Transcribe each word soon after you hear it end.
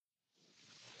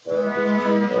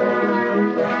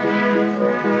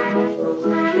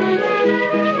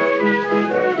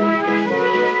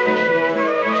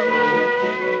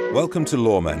Welcome to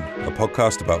Loremen, a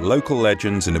podcast about local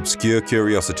legends and obscure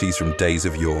curiosities from days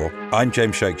of yore. I'm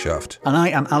James Shakeshaft. And I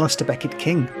am Alistair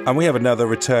Beckett-King. And we have another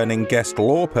returning guest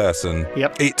lore person.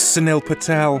 Yep. It's Sunil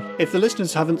Patel. If the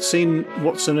listeners haven't seen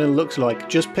what Sunil looks like,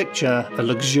 just picture a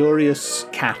luxurious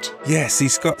cat. Yes,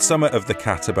 he's got somewhat of the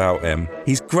cat about him.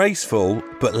 He's graceful,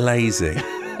 but lazy.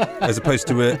 As opposed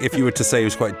to if you were to say he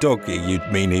was quite doggy,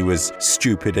 you'd mean he was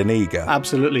stupid and eager.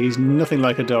 Absolutely, he's nothing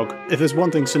like a dog. If there's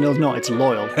one thing Sunil's not, it's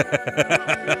loyal.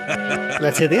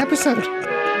 Let's hear the episode.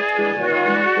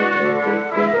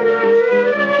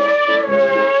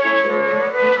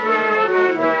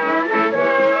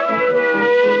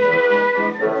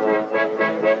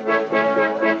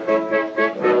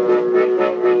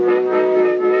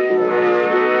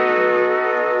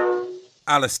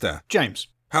 Alistair. James.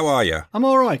 How are you? I'm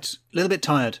all right. A little bit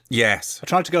tired. Yes. I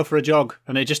tried to go for a jog,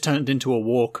 and it just turned into a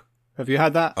walk. Have you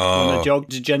had that? Oh. When a jog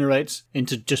degenerates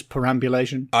into just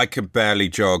perambulation? I can barely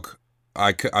jog.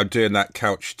 I'm doing that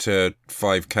couch to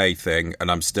 5K thing, and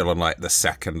I'm still on like the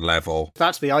second level.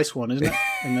 That's the ice one, isn't it?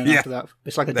 And then Yeah. after that,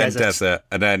 it's like a Then desert.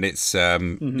 and then it's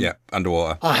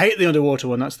underwater. I hate the underwater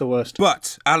one. That's the worst.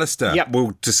 But Alistair, Yep.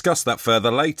 we'll discuss that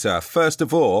further later. First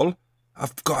of all,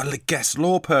 I've got a guest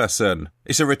law person.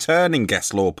 It's a returning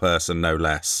guest law person, no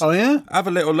less. Oh, yeah? Have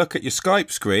a little look at your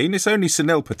Skype screen. It's only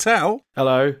Sunil Patel.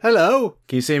 Hello. Hello.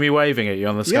 Can you see me waving at you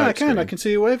on the Skype Yeah, I can. screen? I can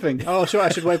see you waving. Oh, sure, I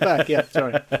should wave back. Yeah,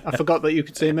 sorry. I forgot that you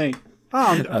could see me. Oh,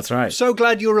 I'm That's right. so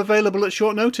glad you're available at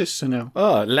short notice, Sunil.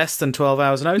 Oh, less than 12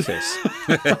 hours notice.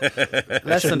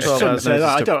 Less than 12 hours Say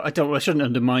notice. that. I shouldn't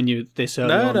undermine you this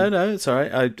early on. No, it's all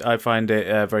right. I find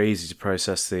it very easy to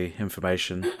process the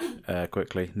information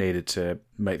quickly needed to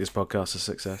make this podcast a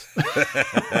success.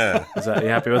 Are you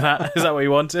happy with that? Is that what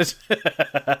you wanted?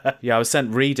 Yeah, I was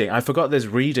sent reading. I forgot there's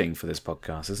reading for this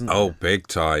podcast, isn't there? Oh, big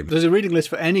time. There's a reading list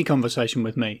for any conversation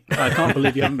with me. I can't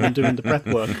believe you haven't been doing the prep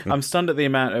work. I'm stunned at the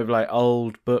amount of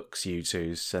old books you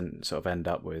two sort of end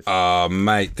up with. Oh,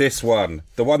 mate, this one.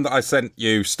 The one that I sent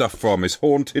you stuff from is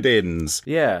Haunted Inns.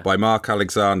 Yeah. By Mark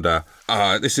Alexander.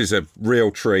 This is a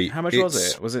real treat. How much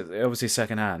was it? Was it obviously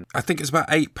second hand? I think it's about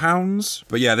 £8.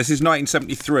 But yeah, this is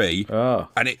 1973. Oh.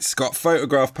 And it's got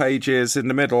photograph pages in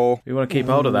the middle. You want to keep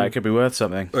hold of that? It could be worth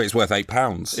something. Oh, it's worth £8.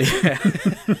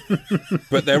 Yeah.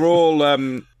 But they're all...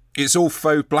 it's all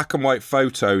black and white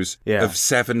photos of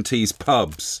 70s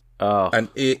pubs. Oh. And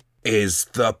it is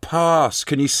the past.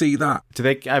 Can you see that? Do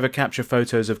they ever capture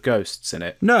photos of ghosts in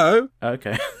it? No.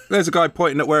 Okay. There's a guy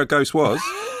pointing at where a ghost was.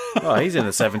 Oh, he's in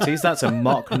the 70s. That's a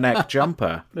mock neck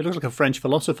jumper. It looks like a French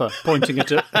philosopher pointing at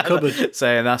a cupboard.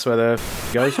 Saying that's where the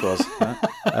ghost was.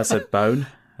 That's a bone.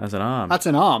 That's an arm. That's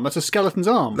an arm. That's a skeleton's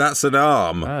arm. That's an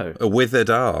arm. Oh. A withered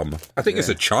arm. I think it's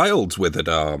a child's withered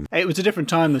arm. It was a different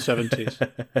time, the 70s.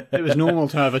 It was normal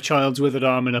to have a child's withered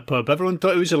arm in a pub. Everyone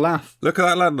thought it was a laugh. Look at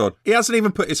that landlord. He hasn't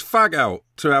even put his fag out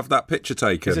to have that picture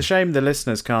taken. It's a shame the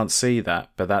listeners can't see that,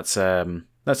 but that's an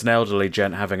elderly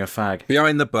gent having a fag.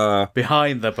 Behind the bar.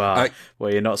 Behind the bar,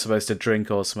 where you're not supposed to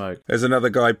drink or smoke. There's another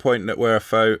guy pointing at where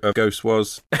a ghost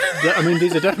was. I mean,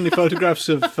 these are definitely photographs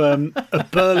of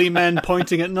burly men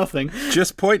pointing at nothing.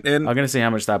 Just pointing. I'm going to see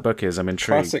how much that book is. I'm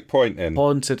intrigued. Classic pointing.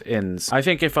 Haunted Inns. I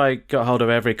think if I got hold of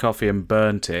every coffee and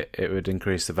burnt it, it would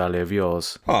increase the value of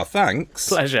yours. Oh, thanks.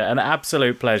 Pleasure. An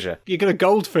absolute pleasure. You're going to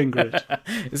Goldfinger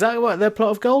it. Is that what their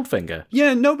plot of Goldfinger?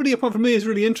 Yeah, nobody apart from me is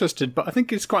really interested, but I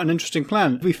think it's quite an interesting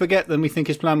plan. We forget that we think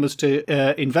his plan was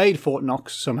to invade Fort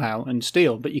Knox somehow and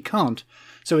steal, but you can't.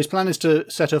 So his plan is to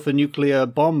set off a nuclear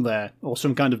bomb there, or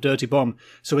some kind of dirty bomb,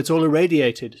 so it's all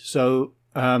irradiated. So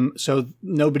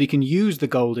nobody can use the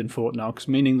gold in Fort Knox,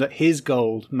 meaning that his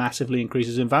gold massively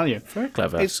increases in value. Very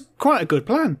clever. It's quite a good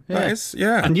plan. That is,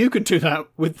 yeah. And you could do that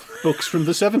with books from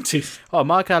the 70s. Oh,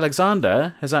 Mark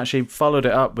Alexander has actually followed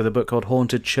it up with a book called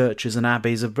Haunted Churches and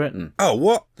Abbeys of Britain. Oh,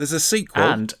 what? There's a sequel?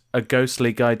 And A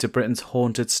Ghostly Guide to Britain's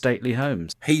Haunted Stately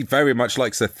Homes. He very much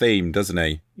likes a theme, doesn't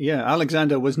he? Yeah,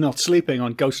 Alexander was not sleeping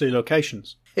on ghostly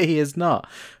locations. He is not.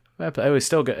 Oh, he's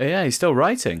still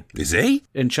writing. Is he?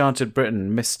 Enchanted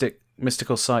Britain,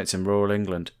 mystical sites in rural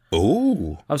England.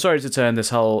 Ooh. I'm sorry to turn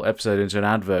this whole episode into an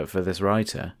advert for this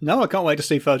writer. No, I can't wait to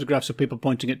see photographs of people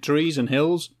pointing at trees and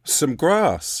hills. Some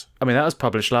grass. I mean, that was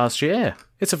published last year.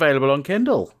 It's available on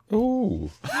Kindle.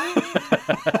 Ooh.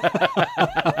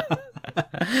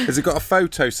 Has it got a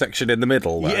photo section in the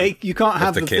middle? You can't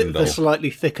have the the slightly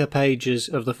thicker pages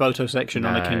of the photo section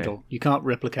on a Kindle. You can't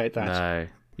replicate that. No.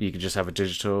 You can just have a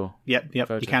digital Yep,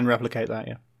 photo. You can replicate that,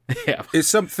 yeah. Yeah. It's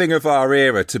something of our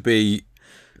era to be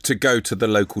to go to the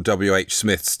local WH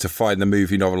Smiths to find the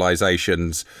movie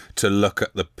novelisations to look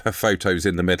at the photos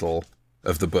in the middle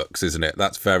of the books, isn't it?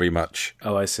 That's very much...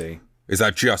 Oh, I see. Is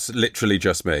that literally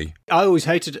just me? I always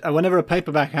hated whenever a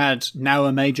paperback had now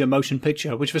a major motion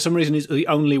picture, which for some reason is the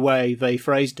only way they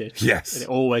phrased it. Yes. It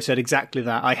always said exactly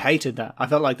that. I hated that. I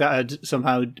felt like that had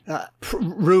somehow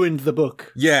ruined the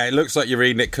book. Yeah, it looks like you're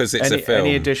reading it because it's a film.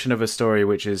 Any edition of a story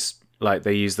which is like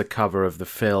they use the cover of the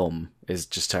film is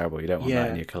just terrible. You don't want that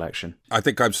in your collection. I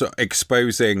think I'm sort of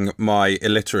exposing my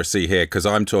illiteracy here because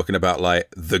I'm talking about like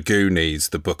The Goonies,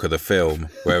 the book of the film,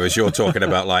 whereas you're talking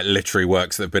about like literary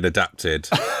works that have been adapted.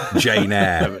 Jane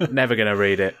Eyre. Never going to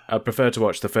read it. I'd prefer to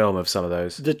watch the film of some of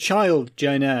those. The child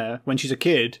Jane Eyre, when she's a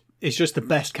kid, is just the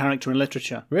best character in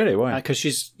literature. Really? Why? Because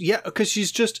she's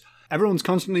just... Everyone's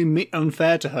constantly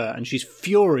unfair to her, and she's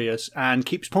furious and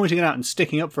keeps pointing it out and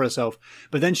sticking up for herself.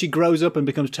 But then she grows up and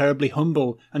becomes terribly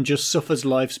humble and just suffers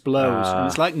life's blows. And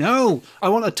it's like, no, I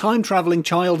want a time-travelling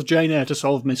child Jane Eyre to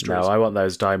solve mysteries. No, I want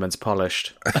those diamonds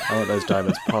polished. I want those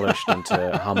diamonds polished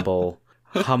into humble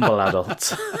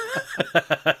adults.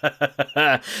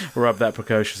 Rub that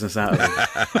precociousness out of them.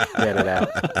 Get it out.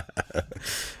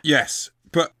 Yes,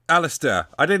 but Alistair,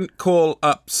 I didn't call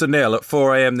up Sunil at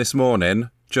 4 a.m. this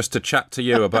morning just to chat to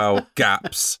you about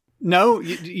gaps. No,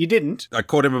 you didn't. I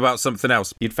called him about something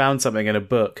else. You'd found something in a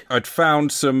book. I'd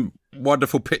found some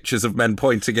wonderful pictures of men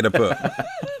pointing in a book.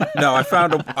 No, I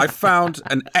found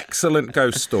an excellent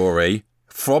ghost story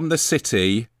from the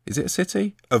city. Is it a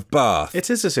city? Of Bath. It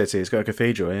is a city. It's got a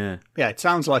cathedral, yeah. Yeah, it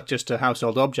sounds like just a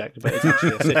household object, but it's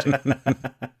actually a city. Do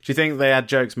you think they had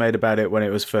jokes made about it when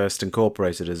it was first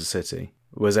incorporated as a city?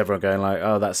 Was everyone going like,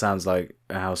 oh, that sounds like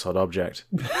a household object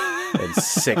in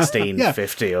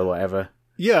 1650 or whatever?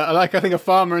 Yeah, like I think a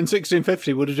farmer in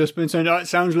 1650 would have just been saying, oh, it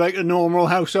sounds like a normal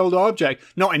household object.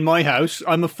 Not in my house.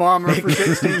 I'm a farmer for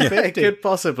 1650. It could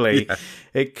possibly. Yeah.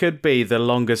 It could be the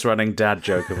longest running dad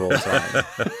joke of all time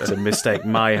to mistake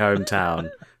my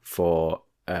hometown for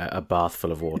a bath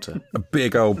full of water. A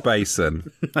big old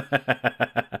basin.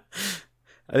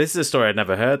 This is a story I'd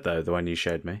never heard, though, the one you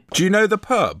showed me. Do you know the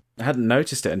pub? I hadn't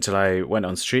noticed it until I went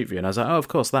on Street View, and I was like, oh, of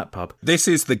course, that pub. This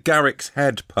is the Garrick's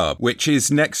Head pub, which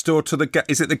is next door to the...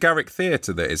 Is it the Garrick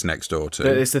Theatre that is next door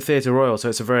to? It's the Theatre Royal, so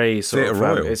it's a very sort Theatre of...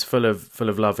 Royal. It's full of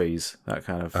lovies, that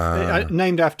kind of...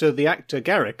 Named after the actor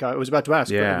Garrick. I was about to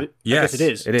ask. Yeah. But I guess it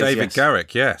is. David yes.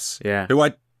 Garrick, yes. Yeah. Who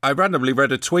I randomly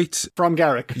read a tweet... From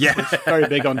Garrick. Yeah. It's very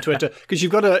big on Twitter, because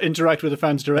you've got to interact with the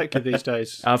fans directly these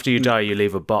days. After you die, you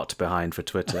leave a bot behind for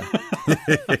Twitter.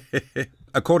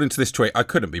 According to this tweet, I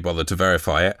couldn't be bothered to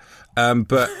verify it,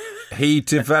 but he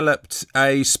developed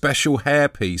a special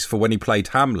hairpiece for when he played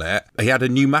Hamlet. He had a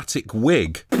pneumatic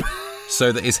wig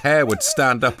so that his hair would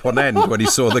stand up on end when he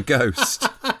saw the ghost.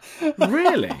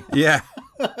 Really? Yeah.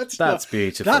 That's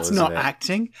beautiful. That's not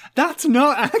acting. That's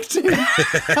not acting.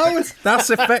 That's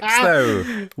effects,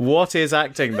 though. What is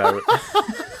acting, though?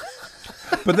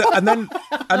 But and then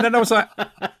I was like,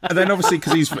 and then obviously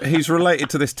because he's related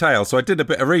to this tale, so I did a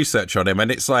bit of research on him,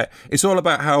 and it's like it's all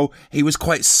about how he was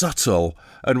quite subtle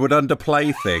and would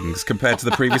underplay things compared to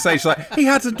the previous age. Like he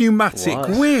had a pneumatic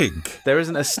wig. There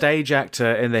isn't a stage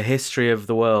actor in the history of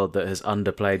the world that has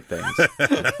underplayed things.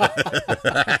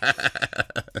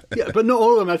 Yeah, but not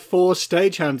all of them had 4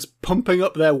 stagehands pumping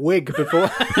up their wig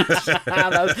before.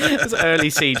 That's early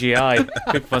CGI.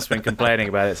 People must have been complaining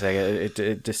about it, saying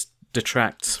it just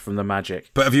detracts from the magic.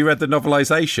 But have you read the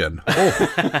novelisation? Oh.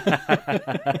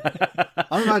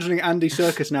 I'm imagining Andy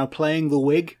Serkis now playing the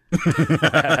wig,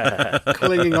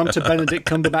 clinging onto Benedict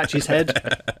Cumberbatch's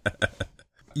head.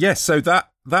 Yes, so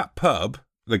that pub,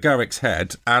 the Garrick's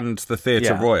Head, and the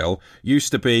Theatre Royal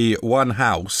used to be one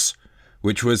house,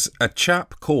 which was a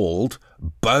chap called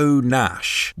Beau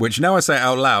Nash, which now I say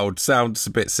out loud sounds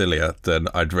a bit sillier than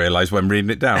I'd realised when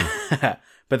reading it down.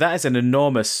 But that is an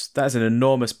enormous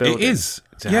building. It is.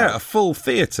 Yeah, a full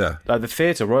theatre. Like the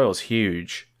Theatre Royal's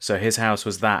huge. So his house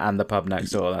was that and the pub next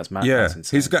door. That's mad. Yeah.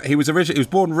 That's insane. He was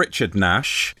born Richard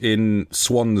Nash in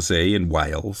Swansea in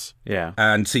Wales. Yeah.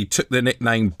 And he took the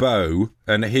nickname Beau,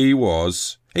 and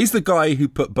he's the guy who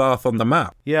put Bath on the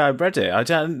map. Yeah, I read it.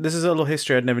 This is a little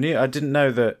history I never knew. I didn't know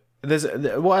that.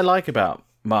 What I like about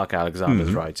Mark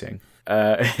Alexander's writing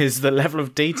is the level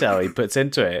of detail he puts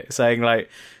into it, saying like,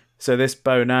 so this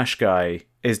Beau Nash guy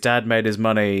his dad made his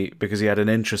money because he had an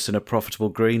interest in a profitable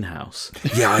greenhouse.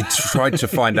 Yeah, I tried to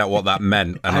find out what that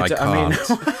meant, and I can't.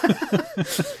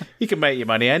 You can make your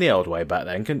money any old way back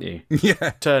then, couldn't you?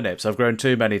 Yeah. Turnips. I've grown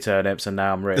too many turnips and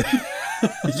now I'm rich.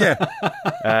 Yeah.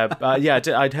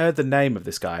 I'd heard the name of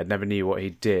this guy. I never knew what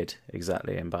he did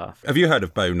exactly in Bath. Have you heard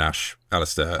of Bo Nash,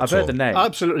 Alistair? I've heard the name.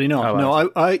 Absolutely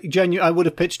not. I would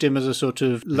have pitched him as a sort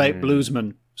of late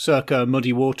bluesman, circa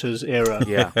Muddy Waters era.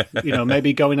 Yeah.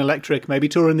 Maybe going electric, maybe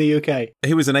touring the UK.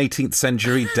 He was an 18th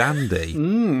century dandy.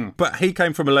 But he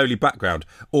came from a lowly background.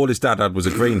 All his dad had was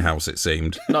a greenhouse, it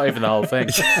seemed. Not even the whole thing.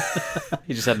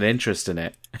 He just had an interest in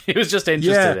it. He was just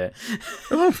interested in it.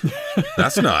 Oh,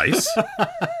 that's nice.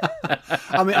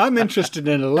 I mean, I'm interested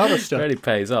in a lot of stuff. Really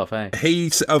pays off, eh?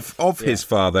 His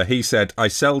father, he said, I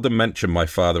seldom mention my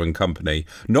father in company,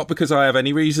 not because I have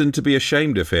any reason to be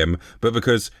ashamed of him, but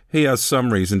because he has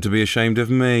some reason to be ashamed of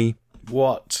me.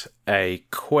 What a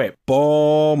quip.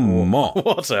 Bon mot.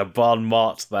 What a bon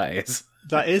mot that is.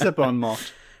 That is a bon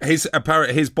mot. His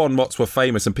bon mots were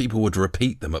famous and people would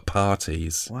repeat them at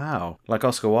parties. Wow. Like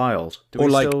Oscar Wilde. Do or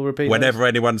we like still repeat whenever those?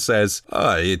 anyone says,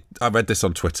 I read this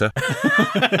on Twitter.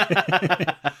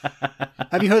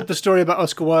 Have you heard the story about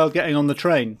Oscar Wilde getting on the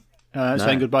train,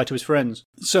 saying goodbye to his friends?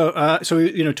 So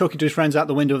talking to his friends out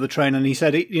the window of the train, and he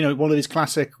said, one of his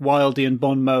classic Wildean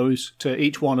bon mots to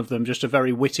each one of them, just a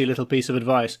very witty little piece of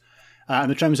advice.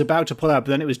 And the train was about to pull out, but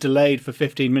then it was delayed for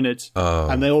 15 minutes. Oh.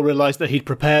 And they all realised that he'd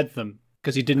prepared them,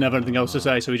 because he didn't have anything else to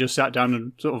say, so he just sat down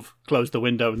and sort of closed the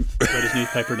window and read his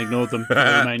newspaper and ignored them for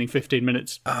the remaining 15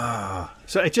 minutes.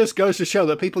 So it just goes to show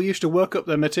that people used to work up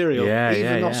their material.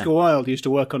 Even Oscar Wilde used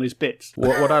to work on his bits.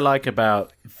 What I like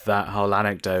about that whole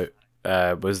anecdote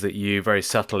was that you very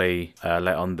subtly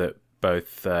let on that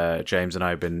both James and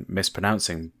I have been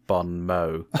mispronouncing bon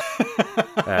mot.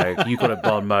 You call it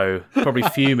bon mot, probably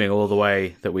fuming all the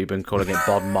way that we've been calling it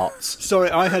bon mots. Sorry,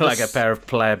 I had like a pair of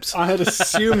plebs. I had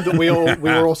assumed that we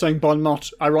were all saying bon mot,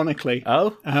 ironically.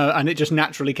 Oh, and it just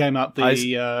naturally came out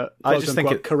the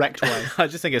correct way. I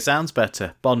just think it sounds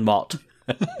better, bon mot.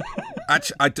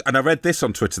 Actually, I read this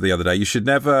on Twitter the other day. You should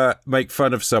never make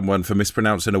fun of someone for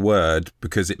mispronouncing a word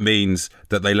because it means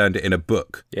that they learned it in a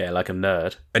book. Yeah, like a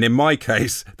nerd. And in my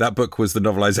case, that book was the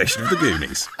novelisation of The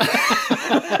Goonies.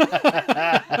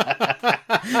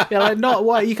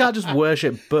 You can't just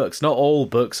worship books. Not all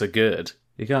books are good.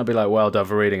 You can't be like, well done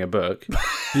for reading a book.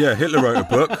 Yeah, Hitler wrote a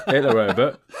book. Hitler wrote a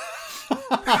book.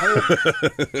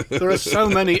 There are so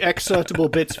many excerptable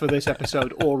bits for this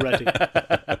episode already.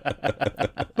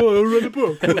 I read a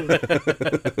book.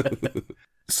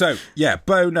 So, yeah,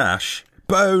 Bo Nash.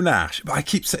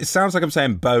 It sounds like I'm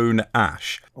saying Bone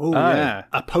Ash. Oh, yeah.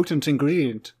 A potent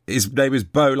ingredient. His name is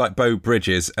Bo, like Bo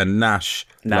Bridges, and Nash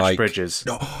like... Bridges.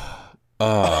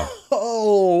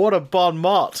 Oh, what a bon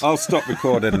mot. I'll stop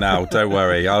recording now, don't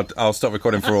worry. I'll stop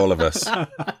recording for all of us.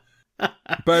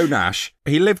 Bo Nash,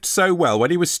 he lived so well.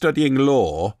 When he was studying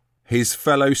law, his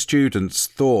fellow students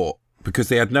thought, because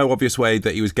they had no obvious way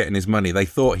that he was getting his money, they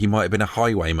thought he might have been a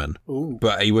highwayman. Ooh.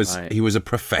 But he was a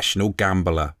professional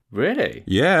gambler. Really?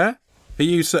 Yeah.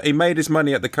 He made his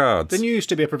money at the cards. Didn't you used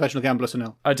to be a professional gambler,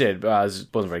 Sunil? I did, but I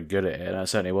wasn't very good at it, and I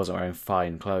certainly wasn't wearing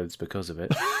fine clothes because of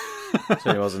it.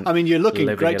 Certainly wasn't. I mean, you're looking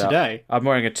great today. I'm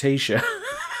wearing a t-shirt.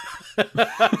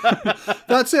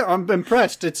 That's it. I'm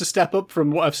impressed. It's a step up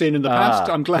from what I've seen in the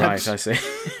past. I'm glad. Right, I see.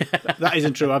 That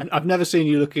isn't true. I've never seen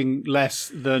you looking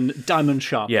less than diamond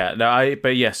sharp. Yeah, no.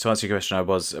 But yes, to answer your question, I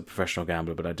was a professional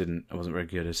gambler, but I wasn't very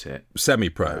good at it.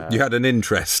 Semi-pro. You had an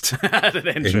interest.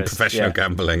 In professional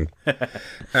gambling.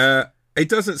 It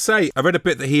doesn't say. I read a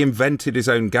bit that he invented his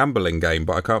own gambling game,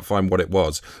 but I can't find what it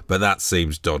was. But that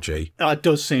seems dodgy. It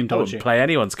does seem dodgy. I wouldn't play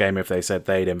anyone's game if they said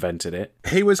they'd invented it.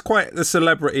 He was quite the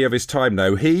celebrity of his time,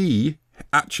 though. He,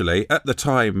 actually, at the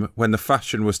time when the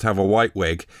fashion was to have a white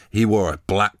wig, he wore a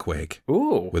black wig.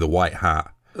 Ooh. With a white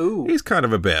hat. Ooh. He's kind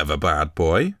of a bit of a bad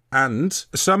boy. And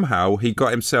somehow he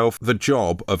got himself the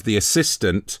job of the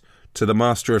assistant to the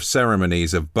Master of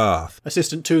Ceremonies of Bath.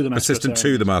 Assistant to the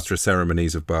Master of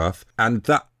Ceremonies of Bath. And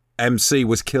that MC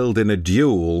was killed in a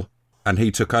duel, and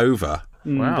he took over.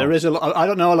 Wow. There is a lot. I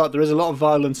don't know a lot. There is a lot of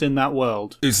violence in that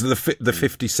world. It's the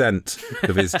 50 cent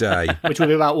of his day. Which would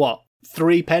be about, what,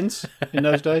 3 pence in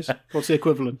those days? What's the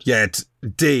equivalent? Yeah,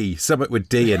 D. Something with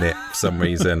D in it for some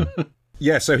reason.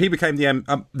 Yeah, so he became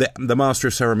the Master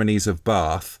of Ceremonies of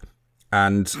Bath.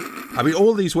 And I mean,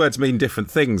 all these words mean different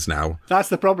things now. That's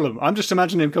the problem. I'm just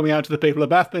imagining him coming out to the people of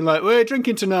Bath being like, we're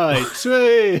drinking tonight.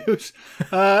 Sweet. Is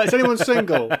anyone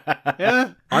single?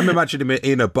 Yeah? I'm imagining him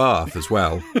in a bath as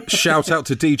well. Shout out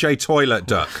to DJ Toilet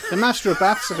Duck. The master of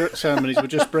bath ceremonies would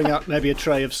just bring out maybe a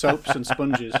tray of soaps and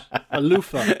sponges. A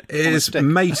loofah. Is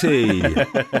matey.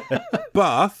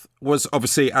 Bath was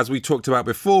obviously, as we talked about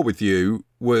before with you,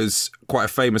 was quite a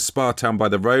famous spa town by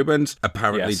the Romans,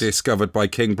 apparently discovered by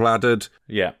King Bladud.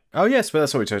 Yeah. Oh, yes, but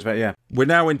that's what we talked about, yeah. We're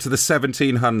now into the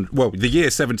 1700, well, the year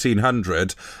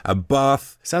 1700, and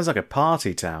Bath... Sounds like a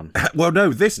party town. Well, no,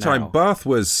 this time Bath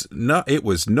was not, it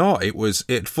was not.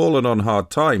 It'd fallen on hard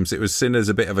times. It was seen as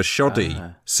a bit of a shoddy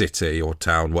city or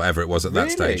town, whatever it was at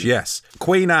that stage. Yes.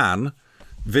 Queen Anne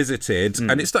visited,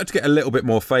 and it started to get a little bit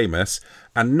more famous,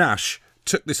 and Nash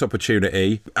took this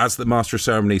opportunity. As the master of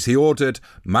ceremonies, he ordered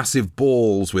massive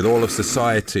balls with all of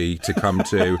society to come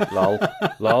to.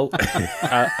 Lol.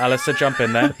 Alistair, jump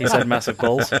in there. He said massive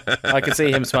balls. I could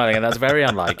see him smiling, and that's very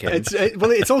unlike him.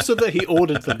 It's also that he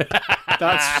ordered them.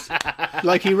 That's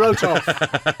like he wrote off.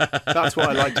 That's what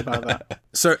I liked about that.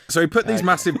 So he put these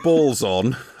massive balls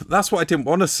on. That's what I didn't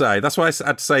want to say. That's why I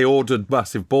had to say ordered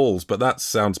massive balls, but that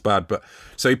sounds bad. But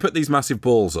so he put these massive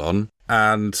balls on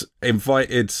and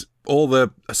invited all the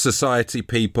society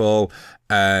people,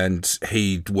 and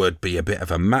he would be a bit of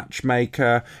a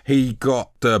matchmaker. He got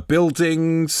the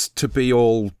buildings to be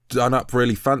all done up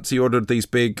really fancy, ordered these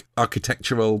big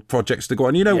architectural projects to go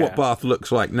on. You know what Bath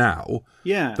looks like now?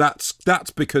 Yeah.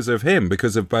 That's because of him,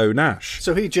 because of Beau Nash.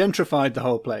 So he gentrified the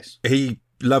whole place. He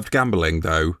loved gambling,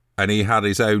 though, and he had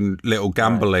his own little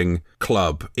gambling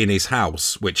club in his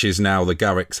house, which is now the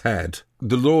Garrick's Head.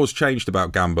 The laws changed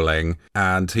about gambling,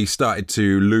 and he started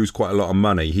to lose quite a lot of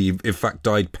money. He, in fact,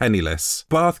 died penniless.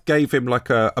 Bath gave him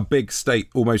like a big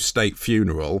almost state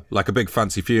funeral, like a big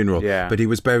fancy funeral, but he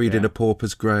was buried in a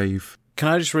pauper's grave. Can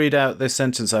I just read out this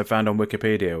sentence I found on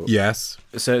Wikipedia? Yes.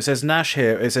 So it says Nash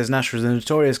here. It says Nash was a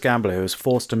notorious gambler who was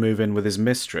forced to move in with his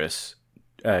mistress,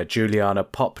 Juliana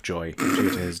Popjoy,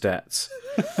 due to his debts.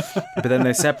 But then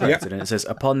they separated, and it says,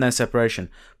 upon their separation,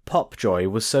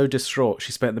 Popjoy was so distraught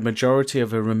she spent the majority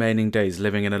of her remaining days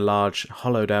living in a large,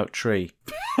 hollowed-out tree.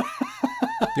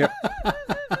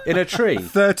 In a tree.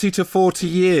 30 to 40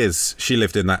 years she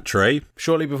lived in that tree.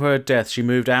 Shortly before her death, she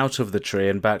moved out of the tree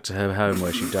and back to her home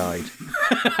where she died.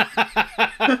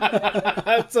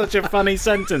 That's such a funny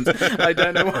sentence. I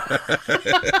don't know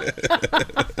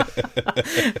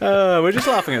we're just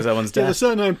laughing at someone's death. The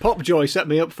surname Popjoy set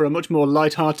me up for a much more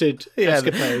light-hearted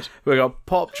escapade. We got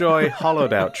Popjoy,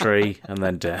 hollowed out tree, and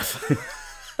then death.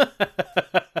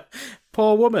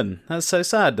 Poor woman. That's so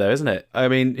sad, though, isn't it? I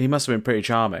mean, he must have been pretty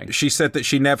charming. She said that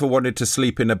she never wanted to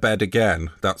sleep in a bed again.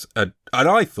 And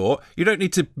I thought, you don't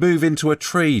need to move into a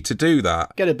tree to do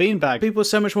that. Get a beanbag. People were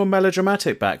so much more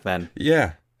melodramatic back then.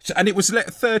 Yeah. And it was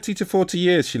 30 to 40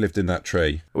 years she lived in that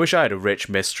tree. I wish I had a rich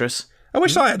mistress. I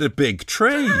wish I had a big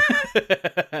tree.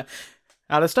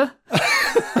 Alistair?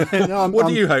 No, what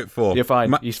do you hope for? You're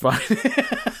fine. He's fine.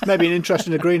 Maybe an interest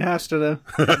in a greenhouse, don't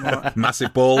know.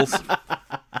 Massive balls.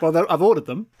 Well, I've ordered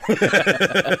them.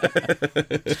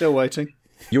 Still waiting.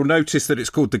 You'll notice that it's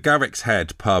called the Garrick's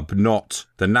Head pub, not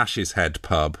the Nash's Head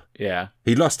pub. Yeah.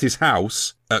 He lost his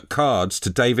house at cards to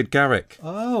David Garrick.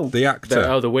 Oh. The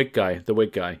actor. The wig guy. The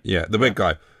wig guy. Yeah, the wig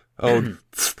guy. Oh.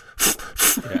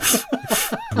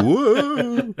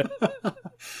 Whoa.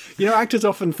 You know, actors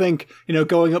often think,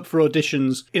 going up for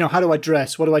auditions, how do I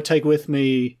dress? What do I take with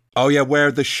me? Oh, yeah,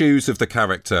 wear the shoes of the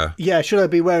character. Yeah, should I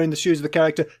be wearing the shoes of the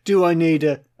character? Do I need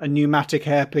a pneumatic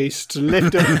hairpiece to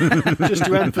lift up just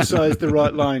to emphasise the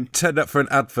right line? Turn up for an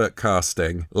advert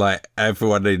casting. Like,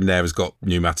 everyone in there has got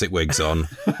pneumatic wigs on.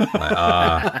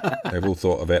 They've all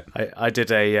thought of it. I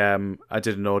did an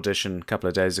audition a couple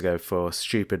of days ago for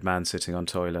Stupid Man Sitting on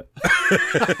Toilet.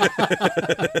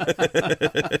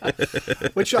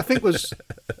 Which I think was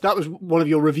one of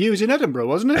your reviews in Edinburgh,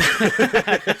 wasn't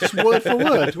it? Just word for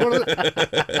word. What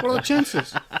are the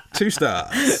chances? 2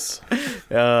 stars.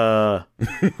 Well,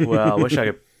 I wish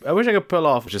I could pull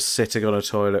off just sitting on a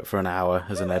toilet for an hour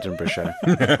as an Edinburgh show.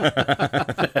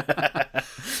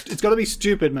 It's got to be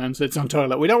Stupid Man Sits on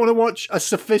Toilet. We don't want to watch a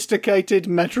sophisticated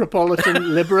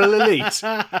metropolitan liberal elite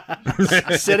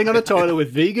sitting on a toilet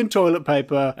with vegan toilet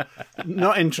paper.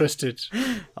 Not interested.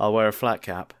 I'll wear a flat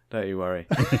cap. Don't you worry.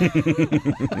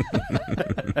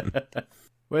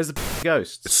 Where's the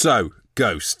ghosts? So,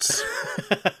 ghosts.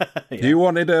 You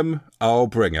wanted them, I'll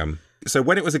bring them. So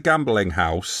when it was a gambling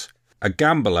house, a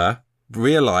gambler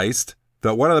realised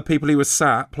that one of the people he was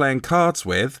sat playing cards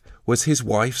with was his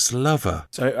wife's lover.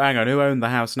 So, hang on, who owned the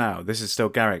house now? This is still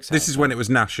Garrick's house. This is when it was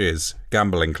Nash's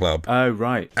gambling club. Oh,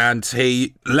 right. And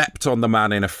he leapt on the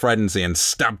man in a frenzy and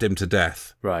stabbed him to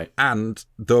death. Right. And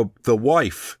the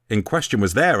wife in question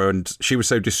was there, and she was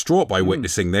so distraught by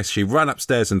witnessing this, she ran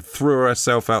upstairs and threw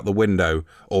herself out the window,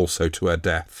 also to her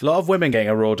death. A lot of women getting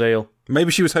a raw deal.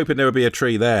 Maybe she was hoping there would be a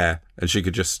tree there, and she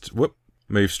could just,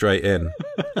 move straight in.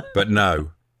 But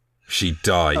no. She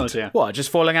died. Oh, dear. What, just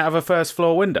falling out of a first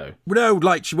floor window? No,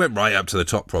 like she went right up to the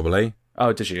top, probably.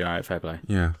 Oh, did she? All right, fair play.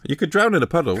 Yeah. You could drown in a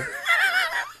puddle.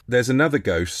 There's another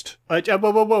ghost.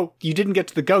 Whoa. You didn't get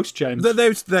to the ghost, James.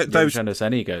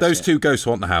 Those Two ghosts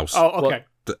haunt the house. Oh, okay.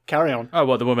 Carry on.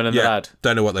 Oh, the woman and the lad?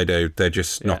 Don't know what they do. They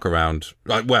just knock around.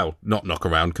 Well, not knock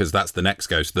around, because that's the next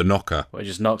ghost, the knocker. Well, he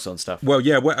just knocks on stuff. Well,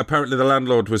 yeah, apparently the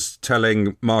landlord was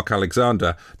telling Mark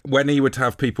Alexander when he would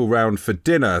have people round for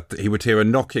dinner, he would hear a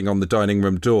knocking on the dining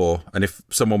room door, and if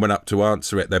someone went up to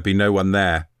answer it, there'd be no one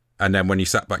there. And then when he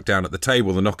sat back down at the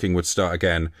table, the knocking would start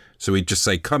again. So he'd just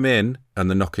say, come in, and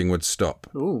the knocking would stop.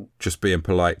 Ooh. Just being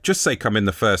polite. Just say come in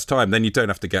the first time, then you don't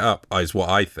have to get up, is what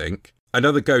I think.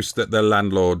 Another ghost that the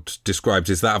landlord describes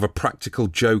is that of a practical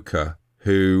joker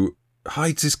who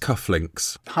hides his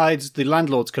cufflinks. Hides the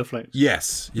landlord's cufflinks?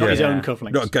 Yes. Not his own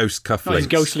cufflinks? Not ghost cufflinks. Not his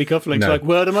ghostly cufflinks. No. Like,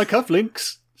 where are my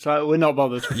cufflinks? It's like, we're not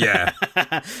bothered. Yeah.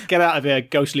 Get out of here,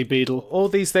 ghostly beetle. All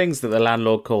these things that the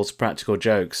landlord calls practical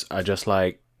jokes are just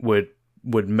like, would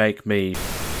make me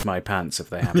my pants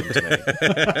if they happened to me.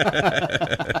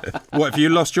 What, have you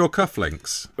lost your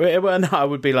cufflinks? Well, no, I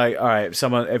would be like, all right,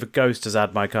 if a ghost has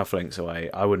had my cufflinks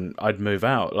away, I'd move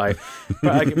out. Like,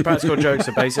 practical jokes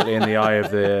are basically in the eye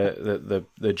of the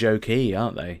jokey,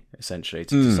 aren't they? Essentially,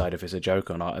 to decide if it's a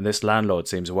joke or not. And this landlord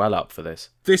seems well up for this.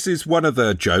 This is one of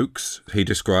the jokes he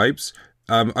describes.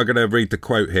 I'm going to read the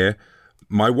quote here.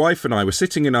 My wife and I were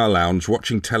sitting in our lounge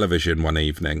watching television one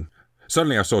evening.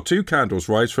 Suddenly I saw two candles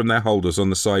rise from their holders on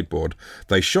the sideboard.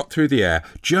 They shot through the air,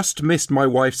 just missed my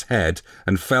wife's head,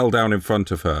 and fell down in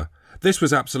front of her. This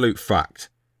was absolute fact.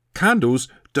 Candles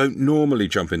don't normally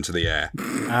jump into the air.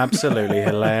 Absolutely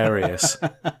hilarious.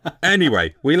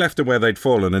 Anyway, we left them where they'd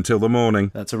fallen until the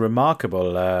morning. That's a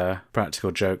remarkable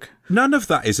practical joke. None of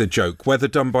that is a joke, whether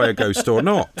done by a ghost or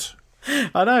not.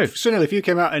 I know. Sunil, if you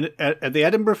came out at the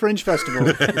Edinburgh Fringe Festival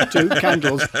with two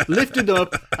candles, lifted them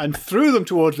up and threw them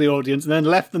towards the audience and then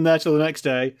left them there till the next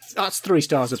day, that's 3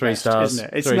 stars at best, isn't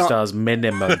it? It's 3 stars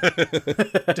minimum.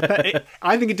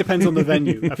 I think it depends on the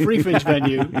venue. A free Fringe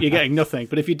venue, you're getting nothing.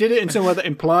 But if you did it in somewhere that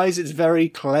implies it's very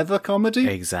clever comedy,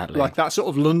 exactly, like that sort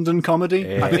of London comedy,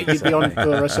 yeah, I think you'd be on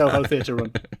for a Soho theatre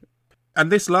run.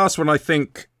 And this last one, I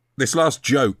think, this last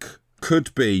joke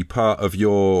could be part of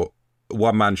your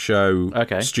one-man show,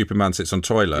 Stupid Man Sits on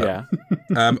Toilet.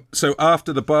 Yeah. So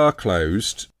after the bar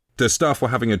closed, the staff were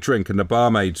having a drink and the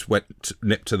barmaid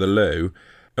nipped to the loo.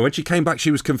 And when she came back, she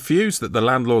was confused that the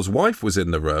landlord's wife was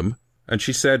in the room. And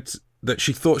she said that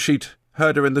she thought she'd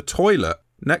heard her in the toilet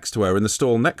next to her, in the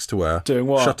stall next to her. Doing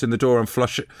what? Shutting the door and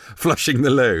flushing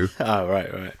the loo. Oh,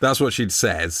 right. That's what she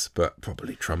says, but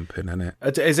probably trumping, isn't it?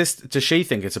 Does she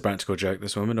think it's a practical joke,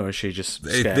 this woman, or is she just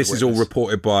scared? This is all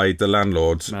reported by the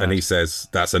landlord, and he says,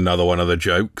 that's another one of the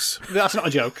jokes. That's not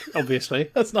a joke, obviously.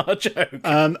 That's not a joke.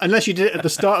 Unless you did it at the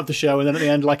start of the show, and then at the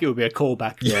end, like, it would be a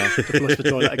callback to flush the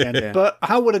toilet again. Yeah. But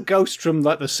how would a ghost from,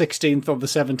 like, the 16th or the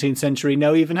 17th century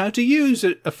know even how to use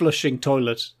a flushing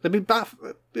toilet?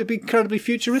 It'd be incredibly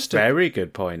futuristic. Very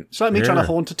good point. It's like me trying to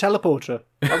haunt a teleporter.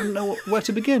 I wouldn't know where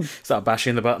to begin. Start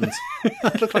bashing the buttons.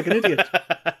 I look like an idiot.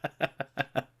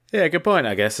 Yeah, good point,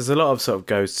 I guess. There's a lot of sort of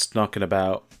ghosts knocking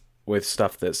about with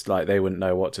stuff that's like they wouldn't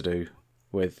know what to do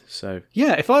with. So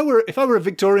yeah, if I were a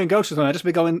Victorian ghost or something,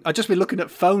 I'd just be looking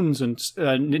at phones and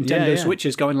Nintendo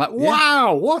Switches going like,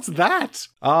 wow, what's that?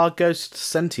 Are ghosts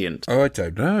sentient? Oh, I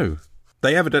don't know.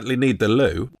 They evidently need the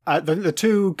loo. The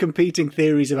two competing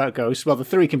theories about ghosts, well, the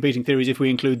three competing theories, if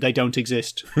we include they don't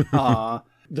exist, are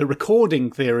the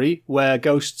recording theory, where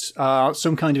ghosts are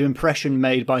some kind of impression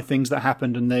made by things that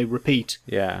happened and they repeat.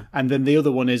 Yeah. And then the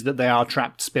other one is that they are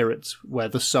trapped spirits, where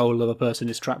the soul of a person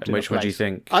is trapped in a place. Which one do you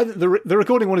think? The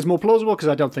recording one is more plausible, because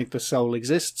I don't think the soul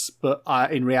exists, but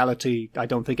in reality, I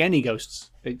don't think any ghosts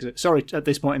exist. Sorry, at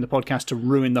this point in the podcast, to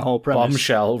ruin the whole premise.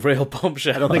 Real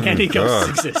bombshell. I don't think any ghosts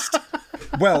exist.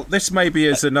 Well, this maybe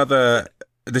is another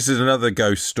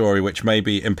ghost story which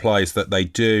maybe implies that they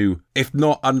do, if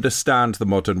not understand the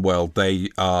modern world, they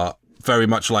are very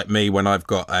much like me when I've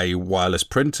got a wireless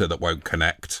printer that won't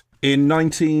connect. In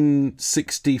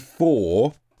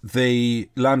 1964, the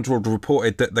landlord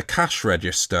reported that the cash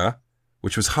register,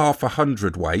 which was half a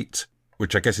hundredweight,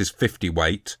 which I guess is 50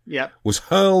 weight, Yep. was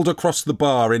hurled across the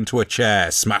bar into a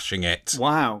chair, smashing it.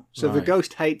 Wow. So the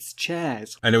ghost hates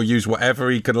chairs. And he'll use whatever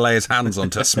he can lay his hands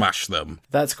on to smash them.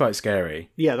 That's quite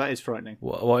scary. Yeah, that is frightening.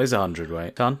 What is 100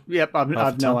 weight? Ton? Yep,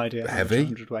 I've no idea how Heavy? much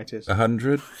 100 weight is.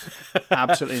 100?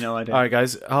 Absolutely no idea. All right,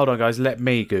 guys. Hold on, guys. Let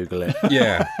me Google it.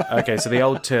 Yeah. Okay, so the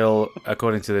old till,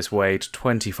 according to this, weighed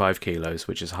 25 kilos,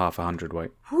 which is half 100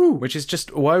 weight. Whew. Which is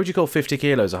just, why would you call 50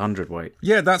 kilos 100 weight?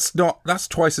 Yeah, that's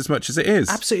twice as much as it is.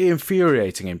 Absolutely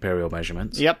infuriating imperial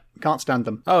measurements. Yep, can't stand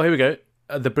them. Oh, here we go.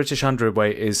 The British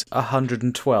hundredweight is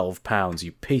 112 pounds,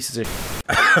 you pieces of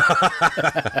But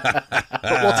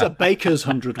what's a baker's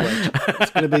hundredweight?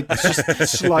 It's going to be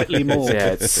just slightly more. Yeah,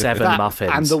 it's 7 That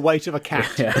muffins. and the weight of a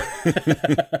cat. Yeah.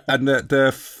 And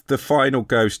the final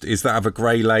ghost is that of a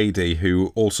grey lady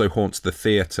who also haunts the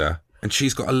theatre. And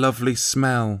she's got a lovely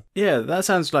smell. Yeah, that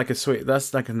sounds like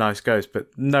that's like a nice ghost, but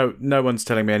no one's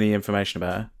telling me any information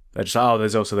about her. They're just,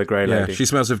 there's also the grey lady. Yeah, she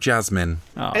smells of jasmine.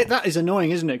 Oh. That is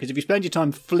annoying, isn't it? Because if you spend your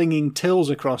time flinging tills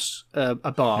across a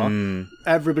bar,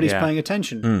 everybody's paying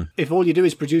attention. If all you do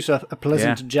is produce a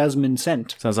pleasant jasmine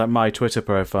scent. Sounds like my Twitter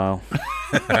profile.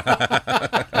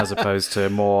 As opposed to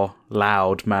more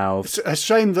loud mouths. It's a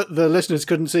shame that the listeners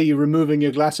couldn't see you removing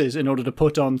your glasses in order to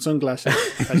put on sunglasses,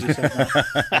 as you said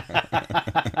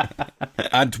that.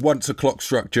 And once a clock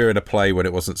struck during a play when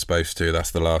it wasn't supposed to,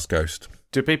 that's the last ghost.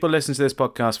 Do people listen to this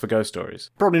podcast for ghost stories?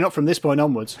 Probably not from this point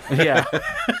onwards. Yeah.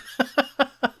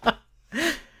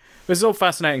 This is all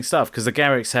fascinating stuff, because the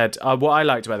Garrick's Head, what I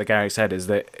liked about the Garrick's Head is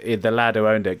that the lad who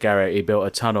owned it, Garrick, he built a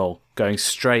tunnel going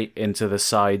straight into the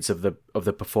sides of the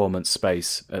performance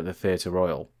space at the Theatre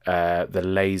Royal. The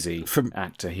lazy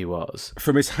actor he was.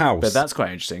 From his house. But that's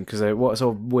quite interesting, because what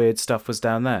sort of weird stuff was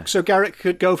down there? So Garrick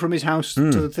could go from his house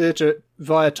to the theatre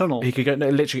via tunnel. He could go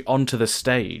literally onto the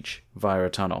stage via a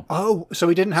tunnel. Oh, so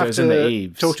he didn't have in the to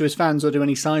eaves. talk to his fans or do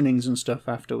any signings and stuff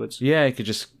afterwards. Yeah, he could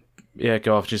just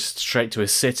go off just straight to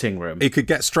his sitting room. He could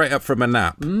get straight up from a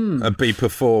nap and be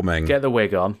performing. Get the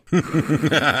wig on.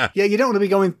 Yeah, you don't want to be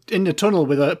going in the tunnel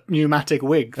with a pneumatic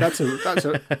wig. That's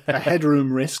a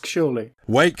headroom risk, surely.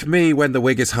 Wake me when the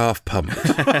wig is half pumped.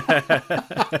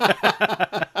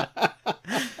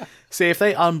 See, if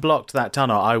they unblocked that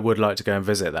tunnel, I would like to go and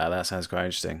visit that. That sounds quite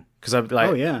interesting. Because I've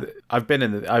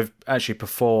actually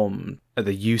performed at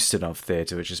the Euston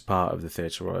Theatre, which is part of the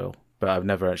Theatre Royal. But I've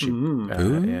never actually...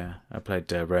 I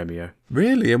played Romeo.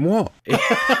 Really? In what?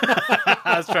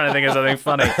 I was trying to think of something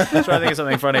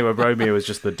funny where Romeo was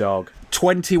just the dog.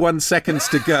 21 seconds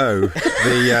to go.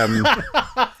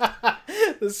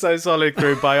 The So Solid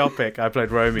Crew biopic. I played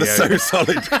Romeo. The So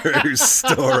Solid Crew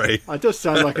story. It does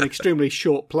sound like an extremely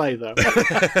short play, though.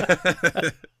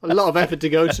 A lot of effort to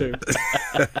go to.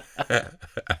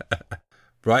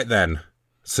 Right then.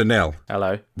 Sunil.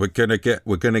 Hello. We're gonna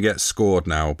get scored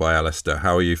now by Alistair.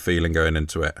 How are you feeling going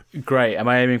into it? Great. Am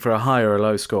I aiming for a high or a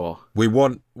low score? We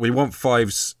want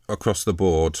fives across the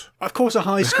board. Of course, a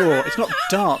high score. It's not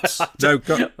darts. No,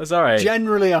 Sorry.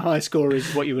 Generally, a high score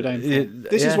is what you would aim for.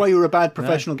 This is why you're a bad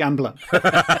professional gambler. Do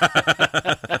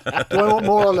I want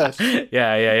more or less?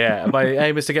 Yeah. My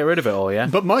aim is to get rid of it all, yeah?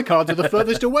 But my cards are the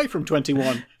furthest away from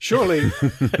 21. Surely.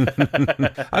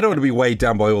 I don't want to be weighed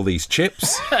down by all these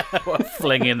chips.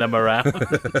 Flinging them around.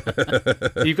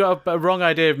 You've got a wrong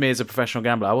idea of me as a professional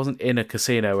gambler. I wasn't in a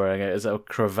casino wearing it as a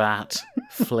cravat,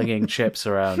 flinging chips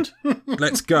around.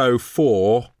 Let's go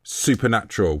for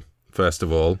Supernatural, first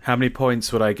of all. How many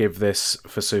points would I give this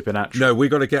for Supernatural? No, we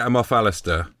got to get them off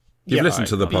Alistair. You've listened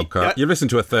to the podcast. Yeah. You've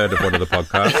listened to a third of one of the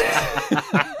podcasts.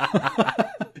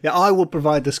 Yeah, I will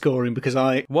provide the scoring because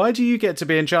Why do you get to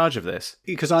be in charge of this?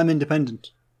 Because I'm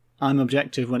independent. I'm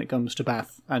objective when it comes to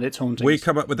Bath and its hauntings. We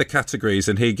come up with the categories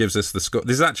and he gives us the score.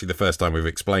 This is actually the first time we've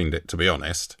explained it, to be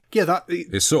honest. Yeah,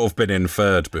 It's sort of been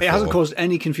inferred before. It hasn't caused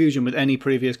any confusion with any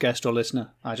previous guest or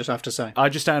listener, I just have to say. I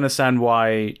just don't understand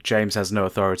why James has no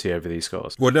authority over these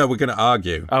scores. Well, no, we're going to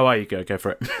argue. Oh, there you go. Go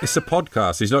for it. It's a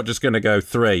podcast. He's not just going to go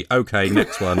 3. Okay,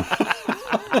 next one.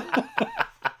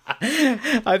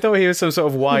 I thought he was some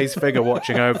sort of wise figure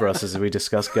watching over us as we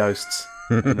discuss ghosts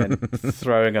and then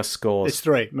throwing us scores. It's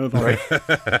 3. Move on.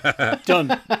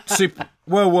 Done.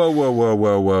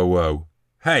 Whoa.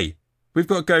 Hey, we've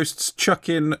got ghosts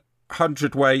chucking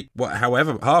hundredweight,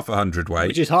 however, half a hundredweight.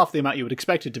 Which is half the amount you would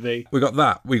expect it to be. We got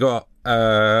that. We got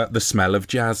the smell of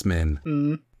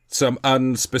jasmine. Some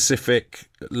unspecific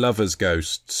lovers'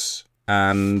 ghosts.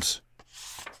 And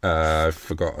I've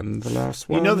forgotten the last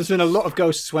one. You know, there's been a lot of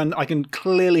ghosts when I can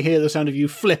clearly hear the sound of you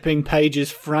flipping pages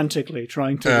frantically,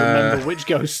 trying to remember which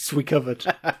ghosts we covered.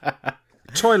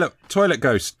 Toilet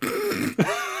ghost.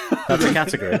 That's a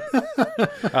category.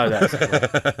 Oh,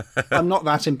 that's I'm not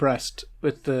that impressed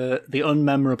with the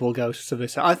unmemorable ghosts of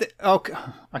this. I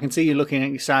can see you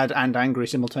looking sad and angry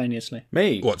simultaneously.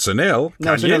 me. What, Sunil?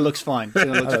 No, Can you? Sunil looks fine.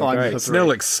 Sunil looks fine. great. For three. Sunil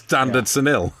looks standard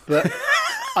Sunil. But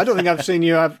I don't think I've seen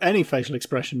you have any facial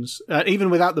expressions. Even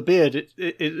without the beard,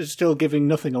 it's still giving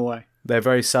nothing away. They're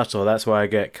very subtle. That's why I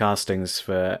get castings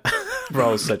for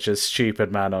roles such as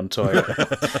stupid man on toilet.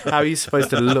 How are you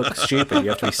supposed to look stupid? You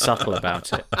have to be subtle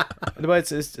about it. By the way,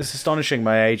 it's astonishing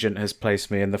my agent has placed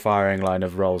me in the firing line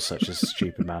of roles such as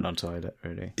stupid man on toilet,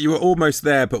 really. You were almost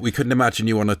there, but we couldn't imagine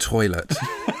you on a toilet.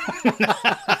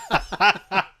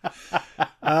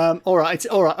 All right, it's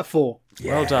all right. A 4. Yes.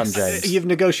 Well done, James. You've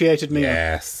negotiated me.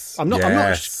 Yes. I'm not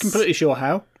completely sure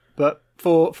how, but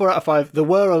 4 out of 5. There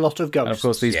were a lot of ghosts. And of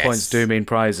course, these points do mean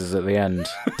prizes at the end.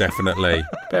 Definitely.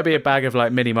 There'll be a bag of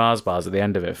like mini Mars bars at the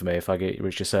end of it for me if I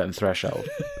reach a certain threshold.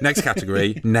 Next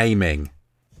category, naming.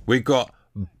 We've got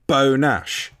Bo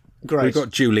Nash. Great. We've got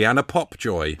Juliana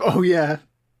Popjoy. Oh yeah,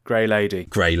 Grey Lady.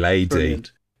 Grey Lady.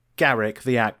 brilliant. Garrick,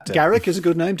 the actor. Garrick is a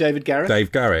good name. David Garrick.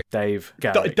 Dave Garrick. Dave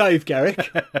Garrick. Dave Garrick.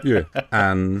 Yeah.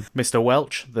 And Mr.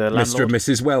 Welch, the Mr. landlord. and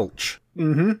Mrs. Welch.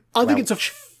 I think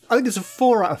it's a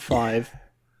 4 out of 5,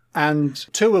 and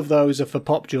 2 of those are for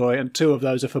Popjoy, and 2 of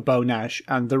those are for Bo Nash,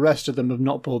 and the rest of them have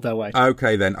not pulled their weight.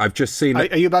 Okay, then. I've just seen...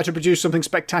 Are you about to produce something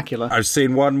spectacular? I've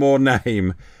seen one more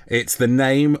name. It's the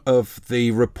name of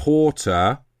the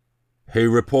reporter who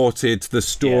reported the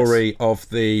story of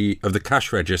the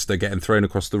cash register getting thrown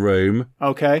across the room.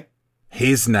 Okay,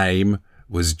 His name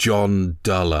was John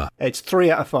Duller. it's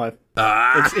 3 out of 5.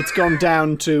 It's gone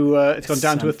down to a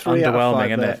 3 out of 5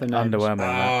 underwhelming, there isn't for it? names. Underwhelming.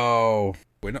 that. Oh,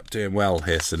 we're not doing well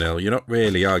here, Sunil. You're not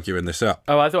really arguing this up.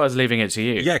 Oh, I thought I was leaving it to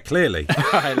you. Yeah, clearly.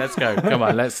 All right, let's go. Come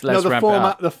on, let's No, ramp it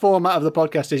up. the format of the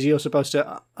podcast is you're supposed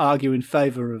to argue in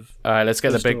favour of. All right, let's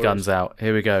get the big stories. guns out.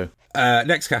 Here we go.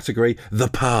 Next category, the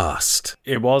past.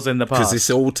 It was in the Because past. this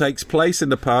all takes place in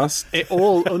the past. It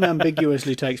all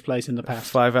unambiguously takes place in the past.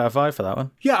 5 out of 5 for that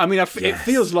one. Yeah, I mean, it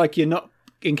feels like you're not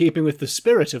in keeping with the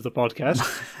spirit of the podcast,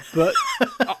 but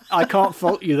I can't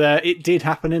fault you there. It did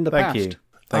happen in the Thank past. you.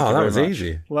 Thank you that very was much.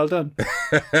 easy. Well done.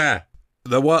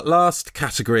 The last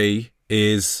category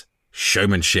is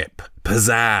showmanship,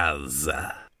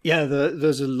 pizzazz. Yeah,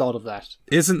 there's a lot of that.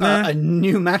 Isn't there? A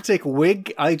pneumatic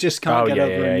wig. I just can't get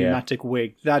over a pneumatic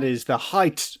wig. That is the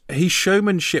height. He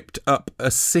showmanshiped up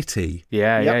a city.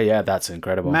 Yeah, that's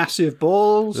incredible. Massive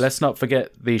balls. Let's not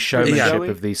forget the showmanship Yeah.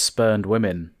 of these spurned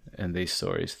women in these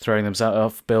stories, throwing themselves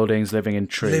off buildings, living in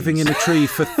trees. Living in a tree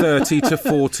for 30 to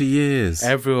 40 years.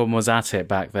 Everyone was at it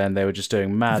back then. They were just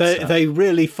doing mad stuff. They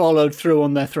really followed through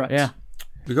on their threats. Yeah,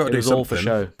 We've got to it do was something. all for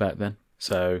show back then.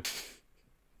 So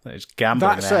they're just gambling.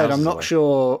 That their said, houses I'm not away.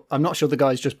 sure. I'm not sure the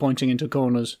guys just pointing into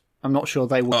corners. I'm not sure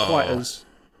they were quite as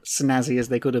snazzy as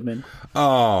they could have been.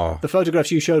 Oh, The photographs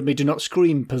you showed me do not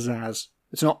scream pizzazz.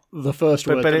 It's not the first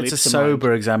word. But that it's a leaps to mind.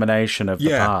 sober examination of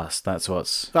the Yeah. past. That's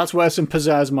what's. That's where some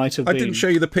pizzazz might have I been. didn't show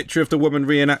you the picture of the woman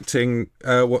reenacting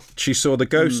what she saw the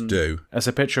ghost do. That's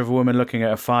a picture of a woman looking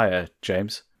at a fire,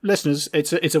 James. Listeners,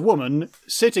 it's a woman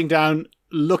sitting down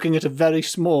looking at a very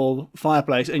small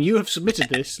fireplace, and you have submitted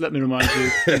this, let me remind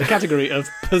you, in the category of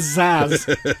pizzazz.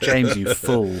 James, you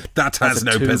fool. That has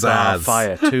That's a no 2-bar pizzazz.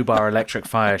 fire, 2-bar electric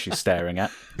fire she's staring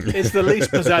at. It's the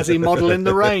least pizzazzy model in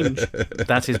the range.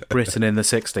 That is Britain in the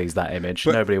 60s, that image.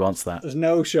 Nobody wants that. There's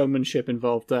no showmanship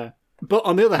involved there. But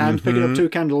on the other hand, picking up 2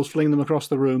 candles, flinging them across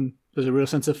the room, there's a real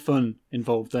sense of fun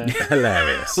involved there.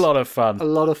 Hilarious. A lot of fun. A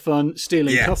lot of fun.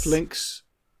 Stealing Yes. cufflinks.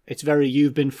 It's very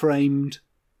you've been framed.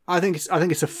 I think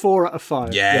it's a 4 out of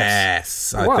 5.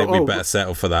 Yes. I Wow, think we oh, better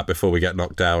settle for that before we get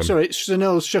knocked down. Sorry,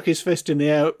 Sunil shook his fist in the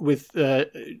air with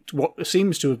what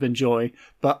seems to have been joy,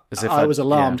 but As if I I- was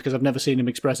alarmed yeah. because I've never seen him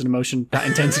express an emotion that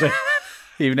intensely.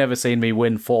 You've never seen me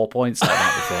win 4 points like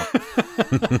that before.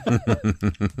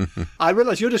 I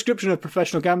realise your description of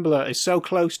professional gambler is so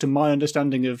close to my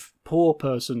understanding of poor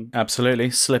person. Absolutely.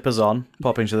 Slippers on,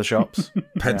 popping to the shops.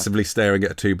 Pensively staring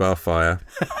at a 2-bar fire.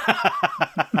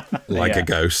 Like Yeah. a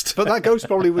ghost. But that ghost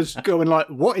probably was going like,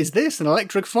 what is this? An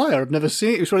electric fire? I've never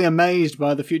seen it. He was really amazed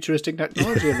by the futuristic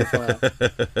technology of the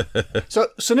fire. So,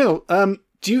 Sunil,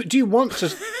 do you want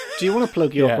to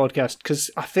plug your Yeah. podcast?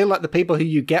 Because I feel like the people who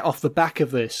you get off the back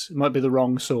of this might be the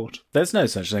wrong sort. There's no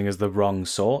such thing as the wrong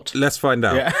sort. Let's find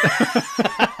out.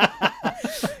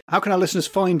 How can our listeners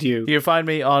find you? You can find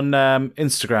me on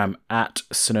Instagram at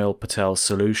Sunil Patel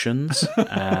Solutions,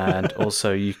 and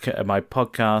also my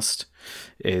podcast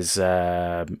is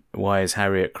Why Is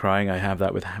Harriet Crying? I have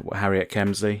that with Harriet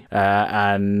Kemsley,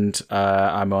 and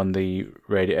I'm on the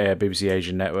BBC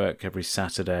Asian Network every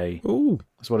Saturday. Ooh.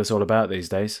 That's what it's all about these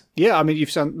days. Yeah, I mean,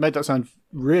 you've made that sound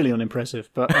really unimpressive,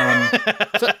 but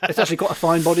it's actually quite a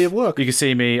fine body of work. You can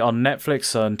see me on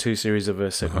Netflix on 2 series of a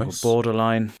sitcom called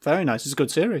Borderline. Very nice. It's a good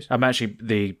series. I'm actually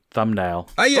the thumbnail.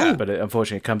 Oh, yeah. But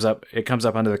unfortunately, it comes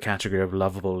up under the category of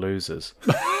lovable losers.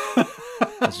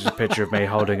 It's just a picture of me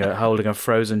holding a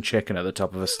frozen chicken at the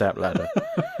top of a step ladder.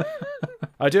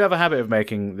 I do have a habit of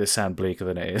making this sound bleaker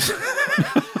than it is.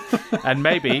 And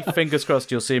maybe, fingers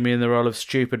crossed, you'll see me in the role of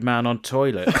stupid man on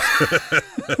toilet.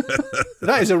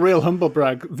 That is a real humble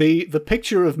brag. The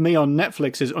picture of me on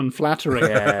Netflix is unflattering.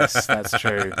 Yes, that's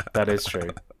true. That is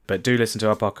true. But do listen to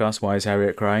our podcast, Why is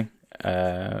Harriet Crying?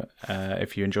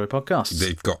 If you enjoy podcasts.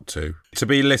 You've got to. To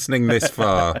be listening this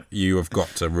far, you have got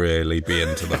to really be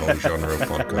into the whole genre of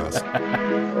podcast.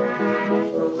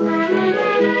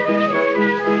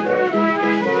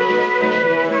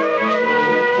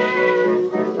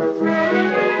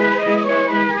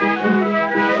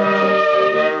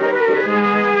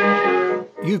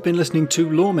 You've been listening to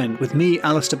Loremen with me,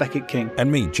 Alistair Beckett-King.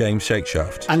 And me, James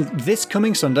Shakeshaft. And this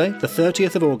coming Sunday, the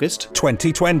 30th of August...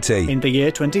 2020. In the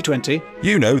year 2020...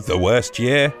 You know, the worst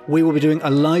year. We will be doing a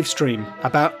live stream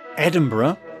about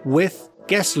Edinburgh with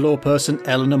guest law person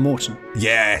Eleanor Morton.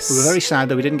 Yes. We were very sad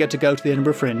that we didn't get to go to the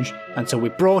Edinburgh Fringe, and so we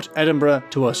brought Edinburgh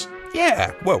to us.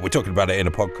 Yeah. Well, we're talking about it in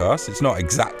a podcast. It's not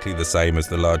exactly the same as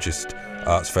the largest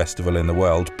arts festival in the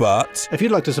world, but... If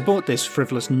you'd like to support this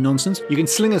frivolous nonsense, you can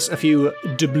sling us a few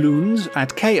doubloons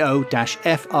at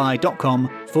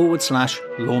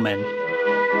ko-fi.com/Loremen.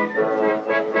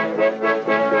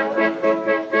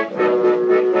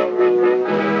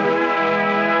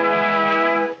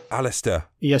 Alistair.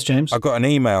 Yes, James? I got an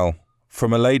email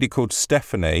from a lady called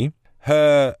Stephanie.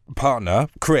 Her partner,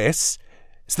 Chris...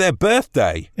 It's their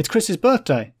birthday. It's Chris's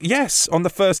birthday. Yes, on the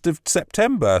 1st of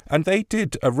September. And they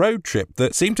did a road trip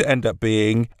that seemed to end up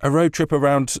being a road trip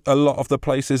around a lot of the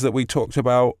places that we talked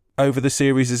about over the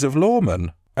series of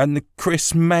Loremen. And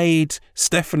Chris made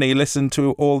Stephanie listen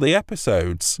to all the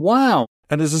episodes. Wow.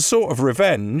 And as a sort of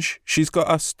revenge, she's got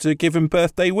us to give him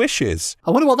birthday wishes.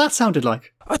 I wonder what that sounded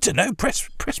like. I don't know. Press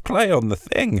play on the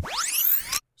thing.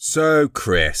 So,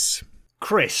 Chris.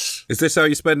 Is this how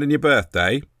you're spending your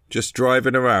birthday? Just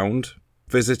driving around,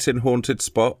 visiting haunted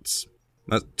spots.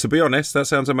 To be honest, that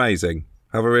sounds amazing.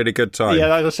 Have a really good time. Yeah,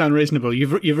 that does sound reasonable.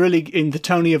 You've really, in the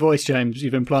tone of your voice, James,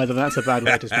 you've implied that that's a bad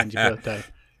way to spend your birthday.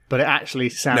 But it actually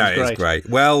sounds great. No, it's great.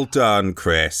 Well done,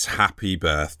 Chris. Happy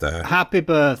birthday. Happy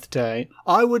birthday.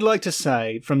 I would like to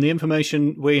say, from the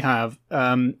information we have,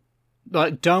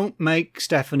 don't make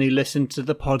Stephanie listen to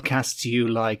the podcasts you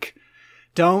like.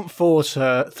 Don't force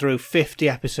her through 50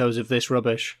 episodes of this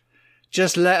rubbish.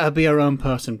 Just let her be her own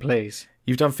person, please.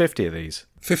 You've done 50 of these?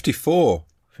 54.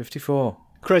 54.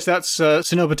 Chris, that's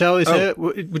Sunil Patel is here.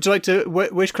 Would you like to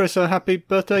wish Chris a happy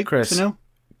birthday, Sunil?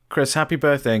 Chris, happy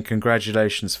birthday and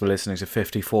congratulations for listening to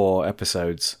 54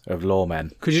 episodes of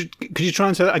Loremen. Could you try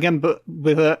and say that again, but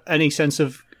with any sense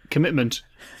of commitment?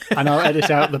 And I'll edit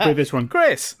out the previous one.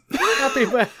 Chris,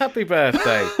 happy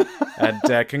birthday. And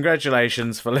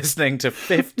congratulations for listening to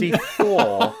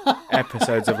 54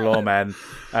 episodes of Loremen.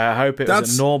 I hope it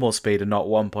was at normal speed and not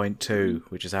 1.2,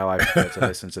 which is how I prefer to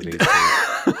listen to these two.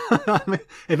 I mean,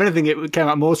 if anything, it came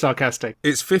out more sarcastic.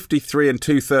 It's 53 and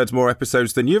 2/3 more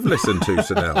episodes than you've listened to,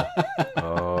 Sunil.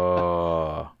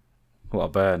 Oh, what a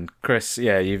burn. Chris,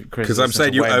 yeah, Chris. Because I'm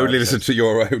saying you only listen to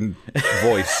your own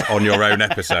voice on your own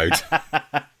episode.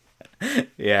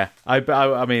 Yeah,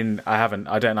 I mean, I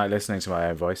don't like listening to my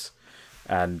own voice.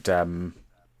 And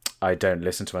I don't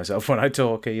listen to myself when I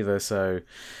talk either, so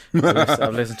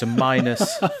I've listened to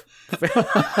minus.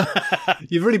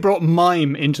 You've really brought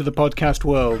mime into the podcast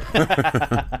world.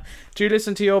 Do you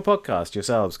listen to your podcast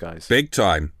yourselves, guys? Big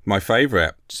time. My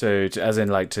favourite. So, as in,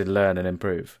 like, to learn and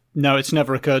improve? No, it's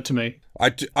never occurred to me.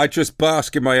 I just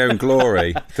bask in my own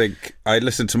glory. I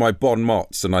listen to my bon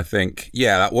mots and I think,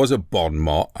 yeah, that was a bon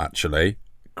mot, actually.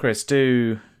 Chris,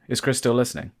 is Chris still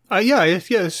listening? Yeah.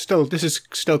 This is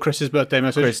still Chris's birthday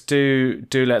message. Chris, do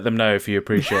let them know if you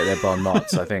appreciate their bon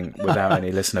mots. I think without any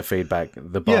listener feedback,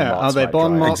 the bon mots. Are they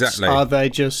bon mots? Exactly. Are they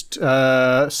just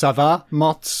ça va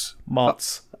mots?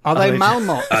 Mots. Are they mal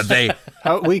mots? Are they?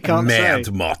 We can't mad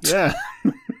say. mot? Yeah.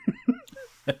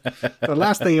 The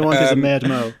last thing you want is a mad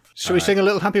mo. Shall we sing a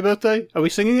little happy birthday? Are we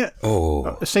singing it?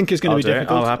 Oh. The sync is going to be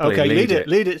difficult. I'll happily okay, lead it.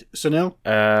 Lead it, Sunil.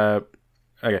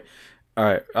 Okay. All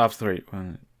right, after 3.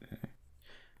 1.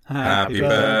 Happy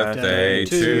birthday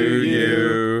to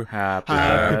you. Happy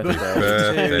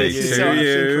birthday to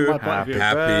you. Happy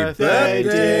birthday,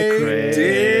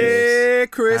 dear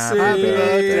Chrissy. Happy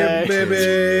birthday,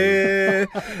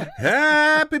 baby.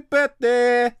 Happy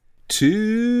birthday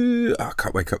to... I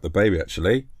can't wake up the baby,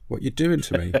 actually. What are you doing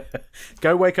to me?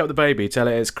 Go wake up the baby. Tell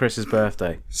it it's Chris's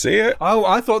birthday. See it? Oh,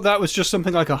 I thought that was just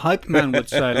something like a hype man would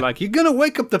say, like, you're going to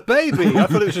wake up the baby. I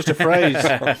thought it was just a phrase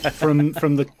from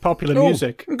the popular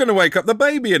music. I'm going to wake up the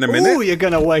baby in a minute. Oh, you're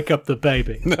going to wake up the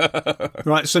baby.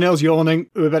 Right, Sunil's yawning.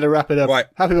 We better wrap it up. Right.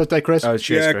 Happy birthday, Chris. Oh,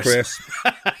 cheers, Chris.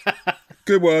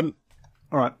 Good one.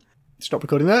 All right, stop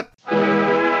recording that.